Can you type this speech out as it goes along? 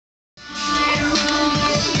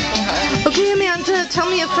tell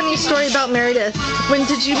me a funny story about Meredith. When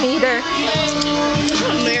did you meet her?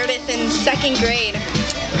 Meredith in 2nd grade.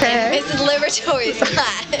 Okay. Mrs. Liberatore's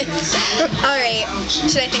class. Alright,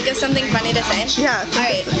 should I think of something funny to say? Yeah.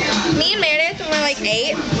 Alright, me and Meredith, when we were like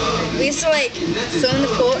 8, we used to like swim in the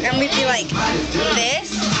pool and we'd be like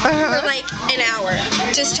this for like an hour.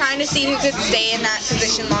 Just trying to see who could stay in that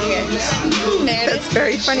position longer. Meredith. That's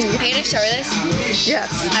very funny. Are you going to show her this? Yes.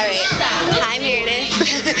 Alright. Hi, Meredith.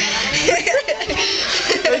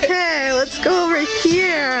 Okay, let's go over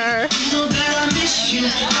here.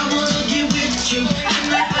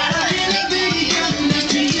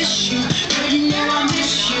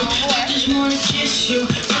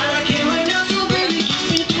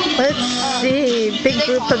 Let's see, big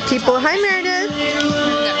group of people. Hi, Meredith.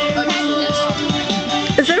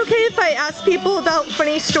 Is it okay if I ask people about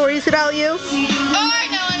funny stories about you? Oh, I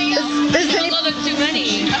know. Is any, Too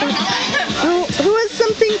many. who has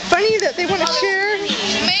something funny that they want to share? Me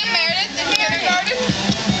and Meredith in kindergarten.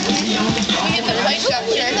 We get the play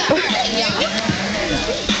structure.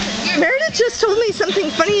 Meredith just told me something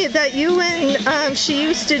funny that you and she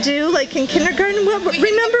used to do, like in kindergarten.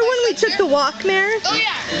 Remember when we took the walk, Mare? Oh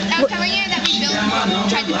yeah, that was year that we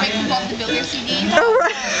tried to break off the builder CD. Oh,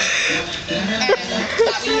 right. And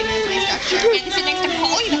thought we hit the play structure. And sit next to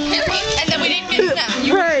Polly the parrot. And then we didn't get that.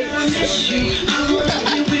 Right.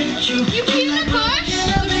 You peed in the bush?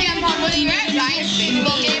 See, I'm probably you're at Ryan's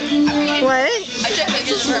baseball game. What? I took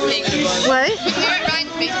pictures for her peeing in the bush. What? When we were at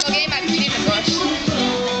Ryan's baseball game, I peed in the bush.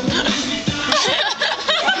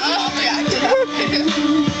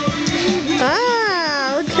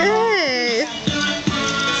 Ah, okay.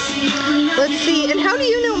 Let's see. And how do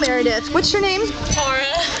you know Meredith? What's your name?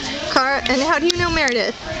 Cara, Cara. And how do you know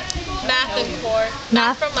Meredith? math and core.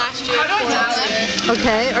 Math. From last year, core last year.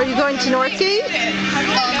 Okay. Are you going to Northgate?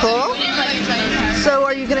 Cool. So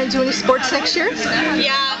are you going to do any sports next year?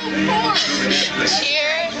 Yeah.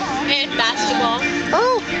 Cheer and basketball.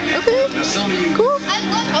 Oh, okay. Cool.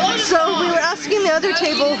 So we were asking the other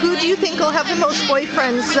table, who do you think will have the most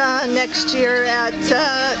boyfriends next year at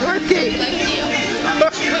Northgate?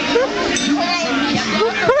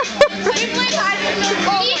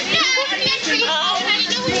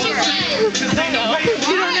 I don't know.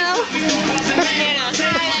 You don't know?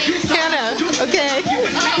 Hannah. Okay.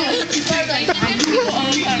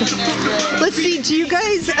 Let's see, do you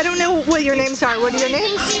guys, I don't know what your names are. What are your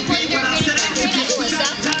names? Alyssa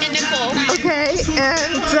and Nicole. Okay,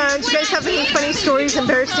 and do you guys have any funny stories,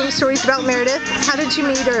 embarrassing stories about Meredith? How did you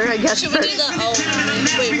meet her, I guess, Should we do first? the,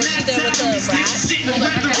 wait, was she there with the rat?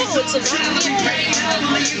 Oh, it's a rat.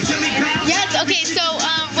 Yes, okay, so,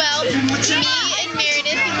 well, me and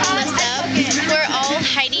Meredith messed up. We're all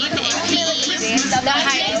hiding in PE, the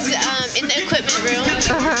hides, in the equipment room.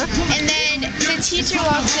 Uh-huh. And then the teacher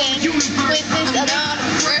walks in with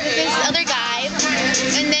this other guy.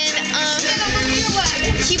 And then,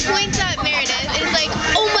 he points at Meredith and is like,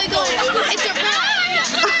 oh my god, it's a rat!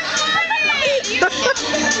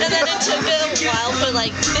 And then it took a while for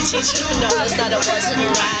like the teacher to notice that it wasn't a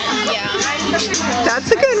rat. Yeah.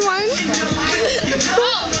 That's a good one.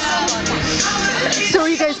 So are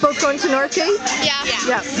you guys both going to Northgate? Yeah.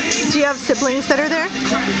 Yeah. Do you have siblings that are there?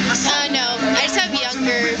 No, I just have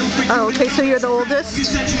younger. Oh, okay, so you're the oldest?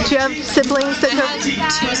 Do you have siblings that I go? have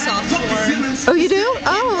 2 sophomores. Oh, you do?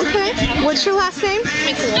 Oh, okay. What's your last name?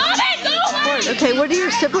 Okay, what are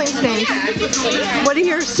your siblings' names? What are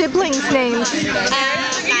your siblings' names?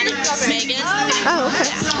 Maddox, Megan. Oh, okay.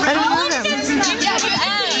 I don't know them.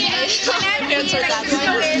 Answer that.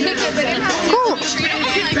 Cool.